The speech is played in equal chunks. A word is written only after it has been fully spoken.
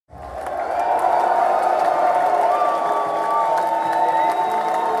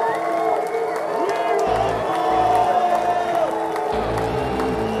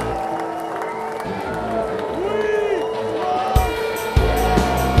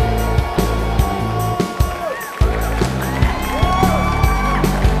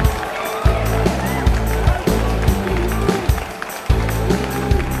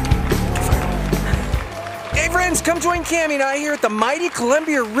friends, come join Cami and I here at the mighty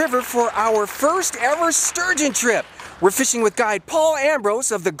Columbia River for our first ever sturgeon trip. We're fishing with guide Paul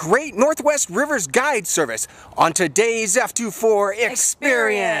Ambrose of the Great Northwest Rivers Guide Service on today's F24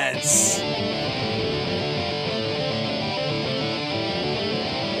 Experience.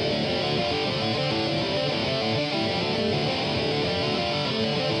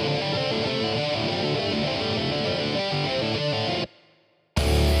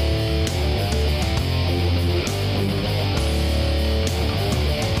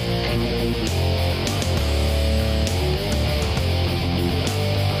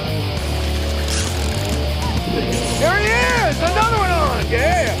 There he is! Another one on!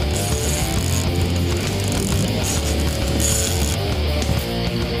 Yeah!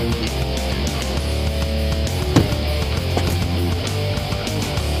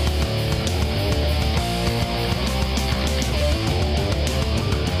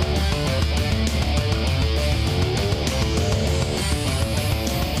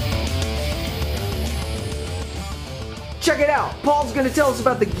 Check it out. Paul's going to tell us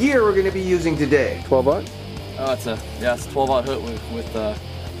about the gear we're going to be using today. 12-aught? Oh, it's a 12-aught hook with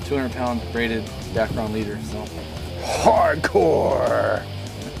 200-pound braided Dacron leader. So Hardcore!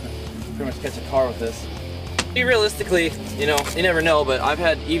 pretty much catch a car with this. Realistically, you know, you never know, but I've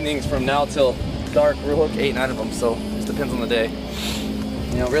had evenings from now till dark. We're hooked 8, 9 of them, so it just depends on the day.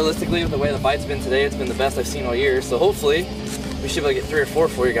 You know, realistically, with the way the bite's been today, it's been the best I've seen all year. So hopefully, we should be able to get 3 or 4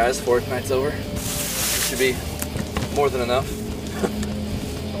 for you guys before tonight's over. It should be more than enough.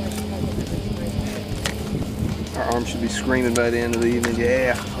 Our arms should be screaming by the end of the evening.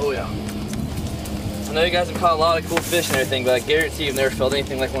 Yeah! Oh yeah. I know you guys have caught a lot of cool fish and everything, but I guarantee you've never felt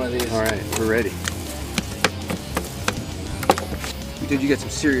anything like one of these. Alright, we're ready. Dude, you got some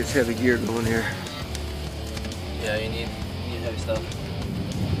serious heavy gear going here. Yeah, you need heavy stuff.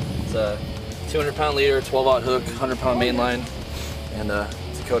 It's a 200-pound leader, 12-aught hook, 100-pound main line, and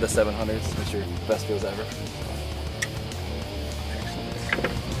Dakota 700s, which are best reels ever.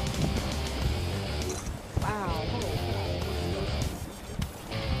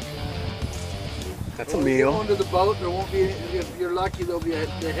 That's a meal. Onto the boat, there won't be. If you're lucky, there'll be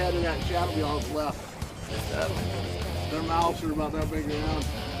the head of that shad will be all that's left. Their mouths are about that big around.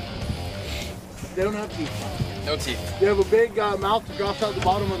 They don't have teeth. No teeth. They have a big mouth that drops out the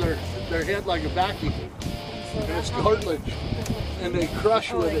bottom of their head like a vacuum. And it's cartilage, and they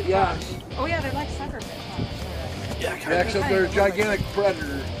crush with it. Yeah. Oh yeah, they're like sucker fish. Huh? Yeah, kind Yeah, except they're a gigantic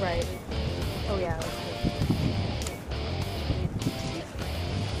predator. Right. Oh yeah.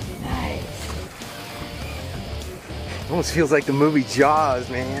 Almost feels like the movie Jaws,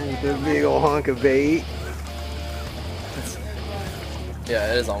 man. With this big old hunk of bait.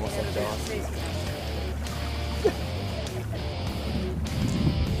 Yeah, it is almost like Jaws.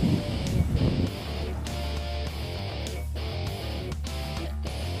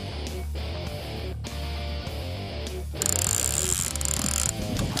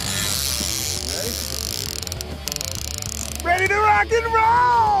 Ready to rock and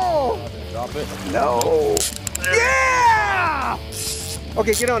roll! Drop it. No! Yeah!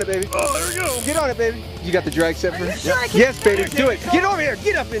 Okay, get on it, baby. Oh, there we go. Get on it, baby. You got the drag set for Sure I can Yes, baby. Do it. Get over here.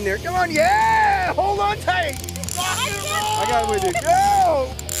 Get up in there. Come on. Yeah! Hold on tight. I got it with you. Go!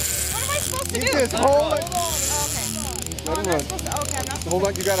 What am I supposed to You do? just hold it. Okay. Let it I'm run. not supposed to. Okay, I'm not supposed Hold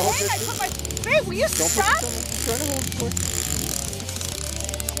on. You got to hold Wait, I this. put my. Babe, will you Don't put stop? this on. Try to hold it.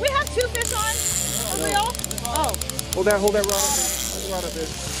 We have 2 fish on. For real? Oh. Hold that rod up there. Hold the rod up there.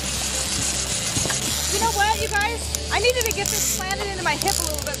 You know what, you guys? I needed to get this planted into my hip a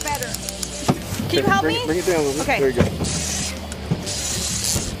little bit better. Can you help me? Bring it down a little bit. Okay. There you go.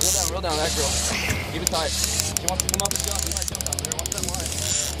 Reel down that girl. Keep it tight. She wants to come up and jump. You might jump out there. Watch that line.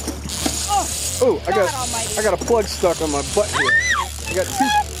 Oh, Oh, God almighty. I got a plug stuck on my butt here. I got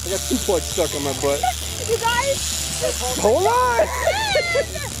two plugs stuck on my butt. You guys? Hold on!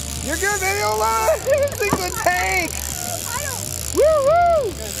 You're good, baby. Hold on. This thing's a tank. Woo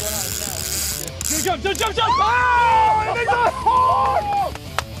woo! Jump! Oh! It's a hog!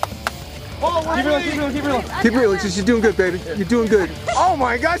 Keep reeling. Keep reeling. You're doing good, baby. You're doing good. Oh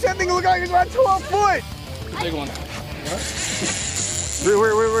my gosh, that thing looks like it's about 12 foot. Big one.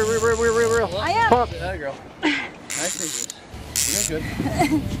 Real. I am. Pump. That girl. Nice fingers. You're doing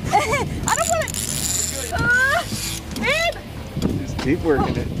good. I don't want it. Babe! Just keep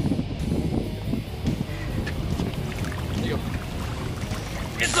working it. There you go.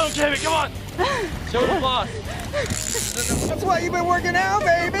 Get some, Jamie. Come on. Show the boss. That's why you've been working out,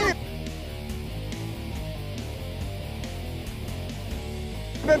 baby.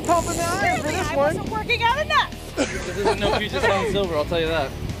 Been pumping the iron for this I one. wasn't working out enough. This isn't no Puget Sound silver, I'll tell you that.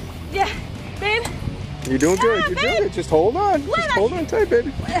 Yeah, babe, You're doing good. Yeah, You're babe. doing good. Just hold on. Let Just us- hold on tight,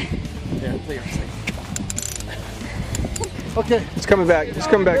 baby. Yeah, play your second. Okay. It's coming back. It's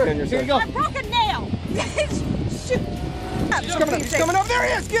coming back down your Here you side. go. I broke a nail. Shoot. He's coming up. He's coming up. There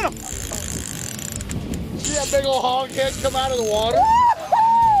he is. Get him. See that big old hog head come out of the water?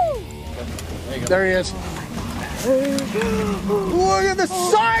 Woo-hoo! There he is. Look at the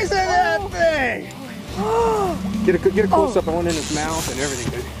size of that thing! Get a close up. I want in his mouth and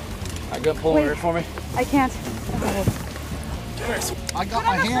everything, baby. I got pulling it for me. I can't. I got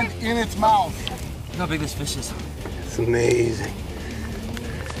my hand in its mouth. Look how big this fish is. It's amazing.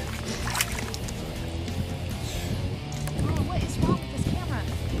 Oh, what is wrong with this camera?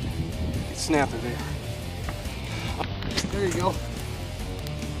 Snap it, baby. There you go.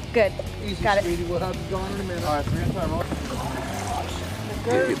 Good. Easy, Got it. sweetie. We'll have you gone in a minute. All right, 3 at a time, roll.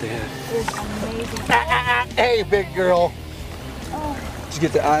 Get the head. Is amazing. Hey, big girl. Did you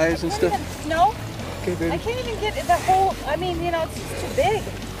get the eyes and stuff? No, Okay, I baby. can't even get the whole. I mean, you know, it's just too big.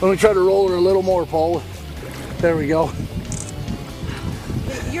 Let me try to roll her a little more, Paul. There we go.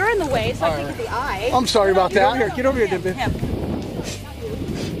 You're in the way, so I can't get the eye. I'm sorry about Get over here. that. Get over here, baby. Him.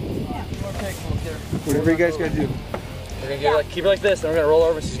 Whatever you guys gotta do. We're gonna give it keep it like this, and we're gonna roll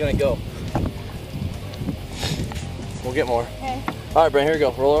over. She's gonna go. We'll get more. Okay. All right, Brent. Here we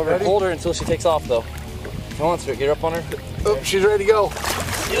go. Roll over. Ready? Hold her until she takes off, though. Come on, Stuart. Get her up on her. Oh, she's ready to go.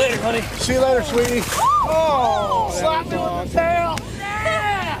 See you later, honey. See you later, sweetie. Oh, Slap me with the tail.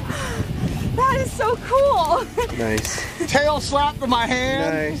 That is so cool. Nice. Tail slap to my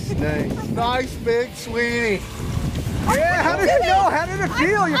hand. Nice, nice. Nice, big sweetie. Yeah, how did it go? How did it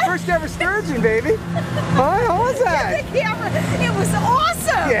feel? Your first ever sturgeon, baby. Huh? How was that? The camera. It was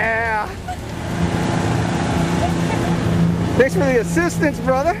awesome. Yeah. Thanks for the assistance,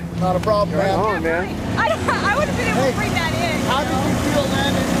 brother. Not a problem, Right man. on, man. I would have been able to bring that in. How did you feel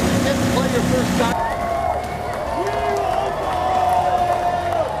landing? Get to play your first time.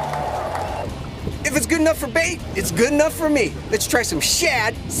 If it's good enough for bait, it's good enough for me. Let's try some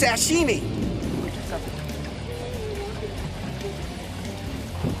shad sashimi.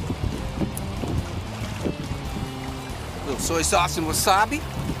 A little soy sauce and wasabi.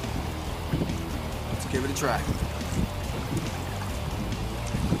 Let's give it a try.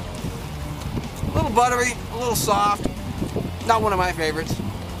 A little buttery, a little soft. Not one of my favorites.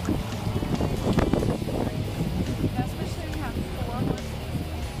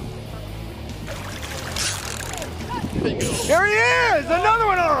 There he is! Another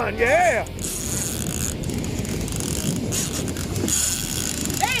one on! Yeah!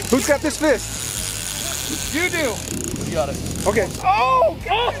 Who's got this fish? You do. You got it. Okay. Oh!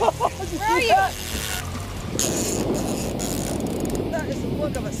 Where are you? That is the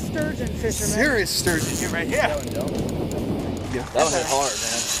look of a sturgeon fisherman. Serious sturgeon. You're right here. That one hit hard,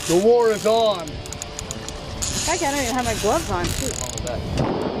 man. The war is on. Heck, I don't even have my gloves on. Shoot.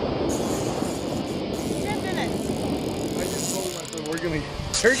 I just told him, I said, we're gonna.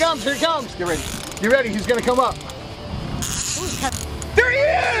 Here he comes, here he comes. Get ready. Get ready, he's gonna come up. There he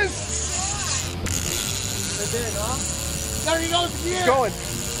is! There he goes again. Going.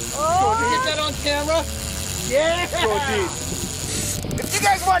 Oh, did you get that on camera? Yeah. Go deep. If you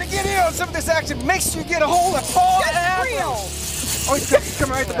guys want to get in on some of this action, make sure you get a hold of Paul and Real. Oh, he's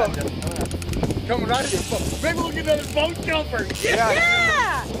coming right at the boat. Coming right at the boat. Maybe we'll get another boat jumper.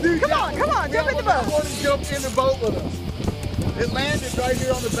 Yeah. Dude, Come on, jump in the boat. Jump in the boat with us. It landed right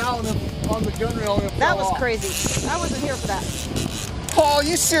here on the bow and on the gunwale. And it That fell was off. crazy. I wasn't here for that. Paul,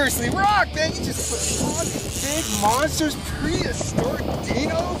 you seriously rock, man. You just put all these big monsters, prehistoric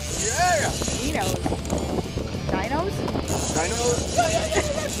dinos. Yeah. Dinos. Dinos?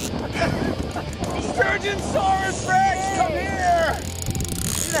 Sturgeonsaurus Rex, come here.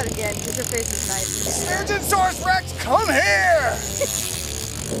 Do that again, because your face is nice. Sturgeonsaurus Rex, come here.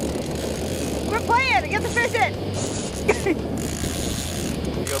 Quit playing. Get the fish in.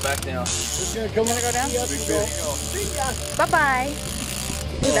 Go back down. It's gonna come Go down? Big Bye-bye.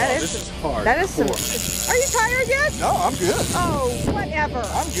 Ooh, that is This is hard. That is some. Are you tired yet? No, I'm good. Oh, whatever.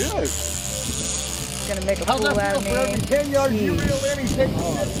 I'm good. Gonna make a How's fool that out of feel for every me. 10 yards you reel in, he's taking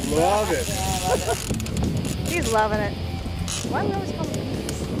Love it. He's loving it. Why do we always call him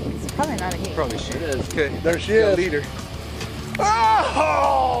It's probably not a he. Probably should. It is. Okay, There she got a is. leader.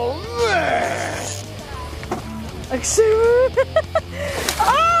 Oh, man. Like,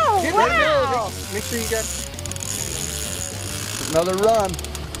 oh, wow. Make sure you got another run. She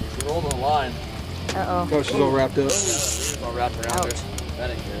rolled on the line. Uh-oh. Oh, she's all wrapped up. It's all wrapped around her. That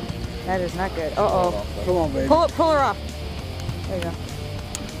ain't good. That is not good. Uh-oh. Come on, baby. Pull her off. There you go.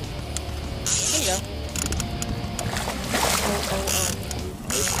 There you go.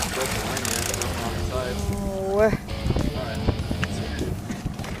 Oh.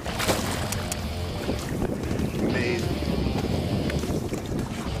 Amazing.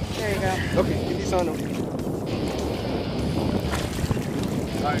 There you go. Okay, get these on them.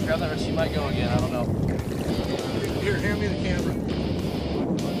 Alright, grab that, or she might go again, I don't know. Here, hand me the camera.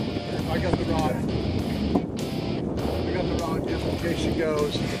 I got the rod. I got the rod just in case she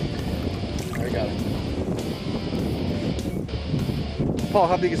goes. I got it. Paul,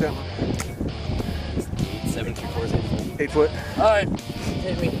 how big is that one? 7 3/4, 8 foot. Alright,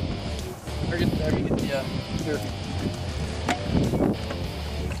 hit me. Or get there, yeah. Here.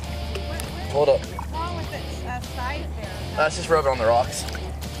 Hold up. What's wrong with the side there? That's just rubbing on the rocks. Is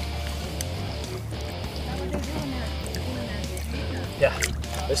that what they do when they're Yeah.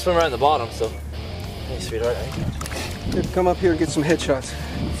 They swim right in the bottom, so. Hey, sweetheart. Here, come up here and get some headshots.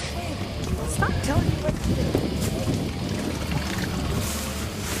 Stop telling me what to do.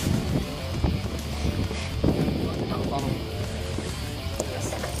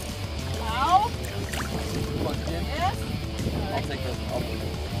 Wow. Yes. I'll take this.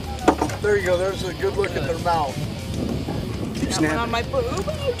 There you go. There's a good look at their mouth. That one on my boob.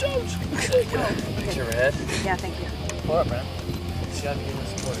 Oh, Jones. Picture of her head. Yeah, thank you. Pull up, man. She got to give us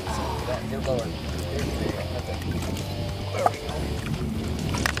support. So get lower. There you go. There we go.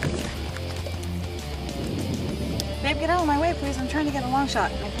 Babe, get out of my way, please. I'm trying to get a long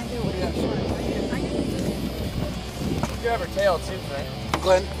shot. I can't do it with you. Grab her tail too, Frank.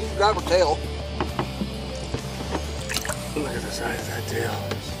 Glenn, you can grab her tail. Look at the size of that tail.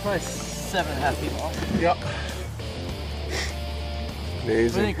 She's probably 7.5 feet long. Yep. What do you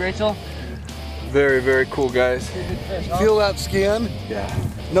Amazing. think, Rachel? Very, very cool, guys. Pretty good fish, huh? Feel that skin? Yeah.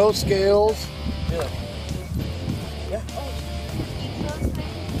 No scales. Feel it. Yeah.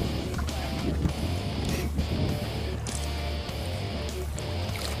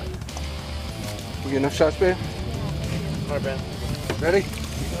 We get enough shots, babe? All right, Ben. Ready?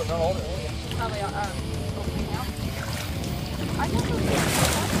 No, hold it. Probably opening now. I never did.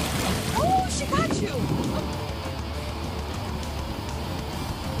 Oh, she got you.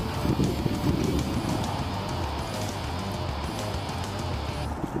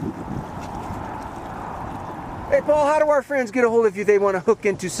 Hey Paul, how do our friends get a hold of you if they want to hook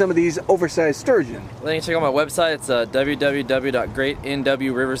into some of these oversized sturgeon? Then you can check out my website. It's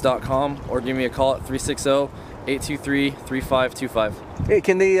www.greatnwrivers.com or give me a call at 360-823-3525. Hey,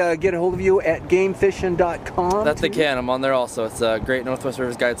 can they get a hold of you at gamefishing.com? That they can. I'm on there also. It's Great Northwest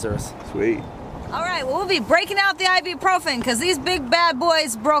Rivers Guide Service. Sweet. All right, well, we'll be breaking out the ibuprofen because these big bad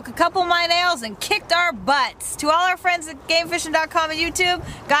boys broke a couple of my nails and kicked our butts. To all our friends at gamefishing.com and YouTube,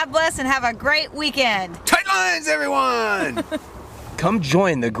 God bless and have a great weekend. Tight lines, everyone! Come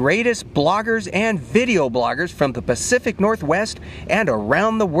join the greatest bloggers and video bloggers from the Pacific Northwest and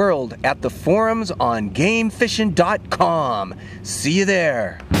around the world at the forums on gamefishing.com. See you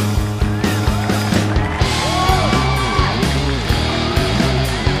there.